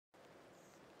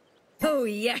Oh,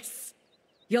 yes.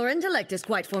 Your intellect is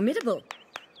quite formidable.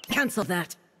 Cancel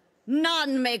that.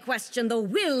 None may question the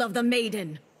will of the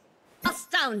Maiden.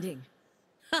 Astounding.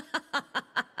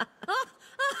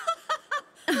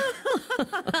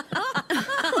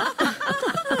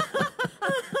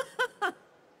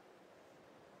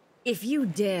 If you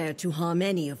dare to harm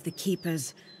any of the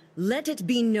Keepers, let it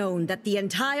be known that the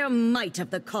entire might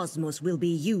of the cosmos will be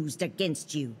used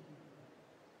against you.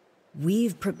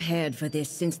 We've prepared for this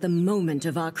since the moment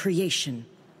of our creation.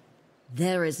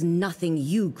 There is nothing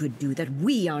you could do that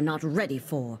we are not ready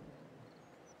for.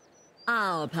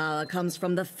 Our power comes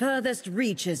from the furthest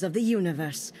reaches of the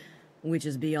universe, which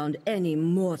is beyond any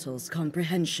mortal's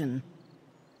comprehension.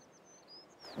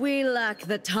 We lack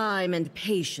the time and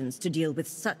patience to deal with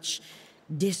such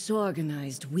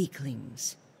disorganized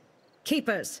weaklings.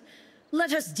 Keepers,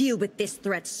 let us deal with this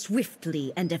threat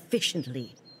swiftly and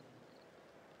efficiently.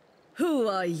 Who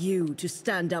are you to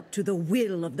stand up to the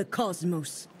will of the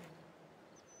cosmos?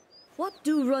 What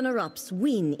do runner-ups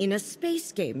win in a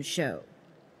space game show?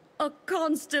 A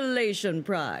constellation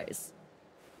prize.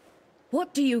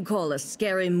 What do you call a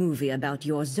scary movie about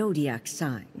your zodiac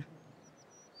sign?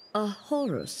 A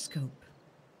horoscope.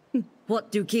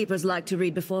 What do keepers like to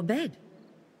read before bed?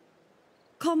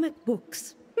 Comic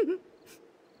books.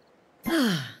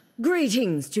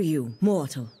 Greetings to you,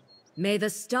 mortal. May the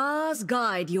stars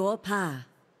guide your path.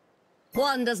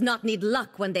 One does not need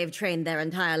luck when they've trained their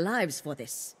entire lives for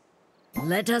this.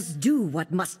 Let us do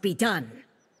what must be done.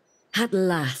 At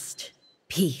last,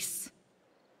 peace.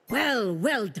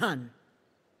 Well done.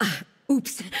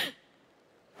 Oops.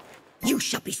 You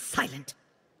shall be silent.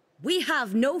 We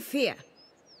have no fear.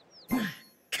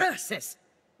 Curses!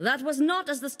 That was not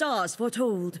as the stars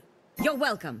foretold. You're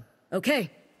welcome,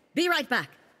 okay? Be right back.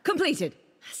 Completed.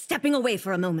 Stepping away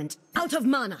for a moment. Out of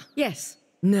mana. Yes.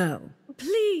 No.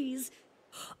 Please.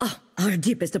 Our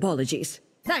deepest apologies.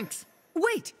 Thanks.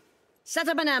 Wait! Set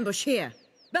up an ambush here.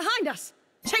 Behind us!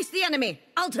 Chase the enemy!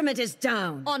 Ultimate is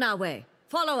down. On our way.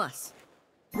 Follow us.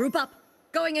 Group up.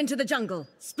 Going into the jungle.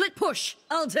 Split push.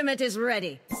 Ultimate is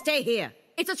ready. Stay here.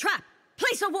 It's a trap.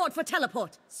 Place a ward for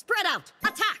teleport. Spread out.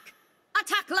 Attack!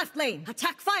 Attack left lane.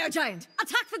 Attack Fire Giant.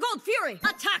 Attack the Gold Fury.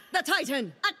 Attack the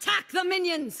Titan. Attack the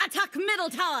minions. Attack middle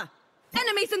tower.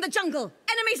 Enemies in the jungle.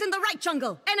 Enemies in the right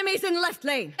jungle. Enemies in left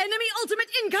lane. Enemy ultimate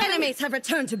incoming. Enemies have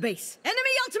returned to base. Enemy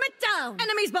ultimate down.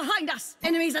 Enemies behind us.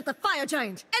 Enemies at the Fire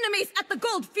Giant. Enemies at the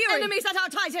Gold Fury. Enemies at our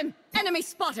Titan. Enemy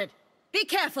spotted. Be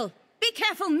careful. Be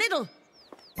careful middle.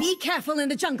 Be careful in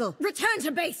the jungle. Return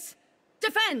to base.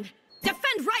 Defend.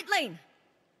 Defend right lane.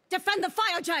 Defend the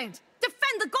Fire Giant.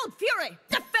 Defend the Gold Fury.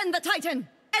 Defend the Titan.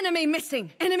 Enemy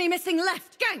missing. Enemy missing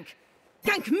left. Gank.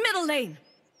 Gank middle lane.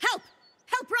 Help.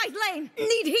 Help right lane!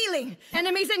 Need healing!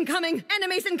 Enemies incoming!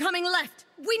 Enemies incoming left!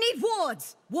 We need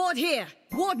wards! Ward here!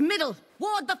 Ward middle!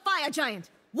 Ward the Fire Giant!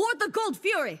 Ward the Gold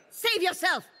Fury! Save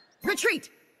yourself! Retreat!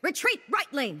 Retreat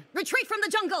right lane! Retreat from the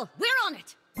jungle! We're on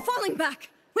it! Falling back!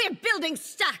 We're building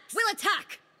stacks! We'll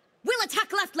attack! We'll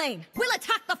attack left lane! We'll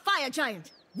attack the Fire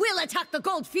Giant! We'll attack the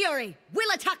Gold Fury!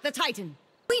 We'll attack the Titan!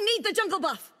 We need the jungle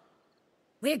buff!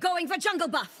 We're going for jungle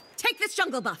buff! Take this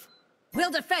jungle buff!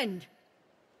 We'll defend!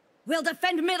 We'll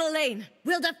defend middle lane.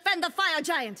 We'll defend the Fire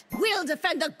Giant. We'll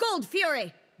defend the Gold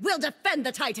Fury. We'll defend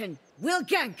the Titan. We'll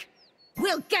gank.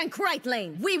 We'll gank right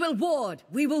lane. We will ward.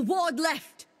 We will ward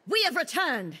left. We have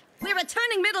returned. We're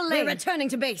returning middle lane. We're returning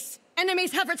to base.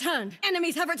 Enemies have returned.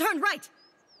 Enemies have returned right.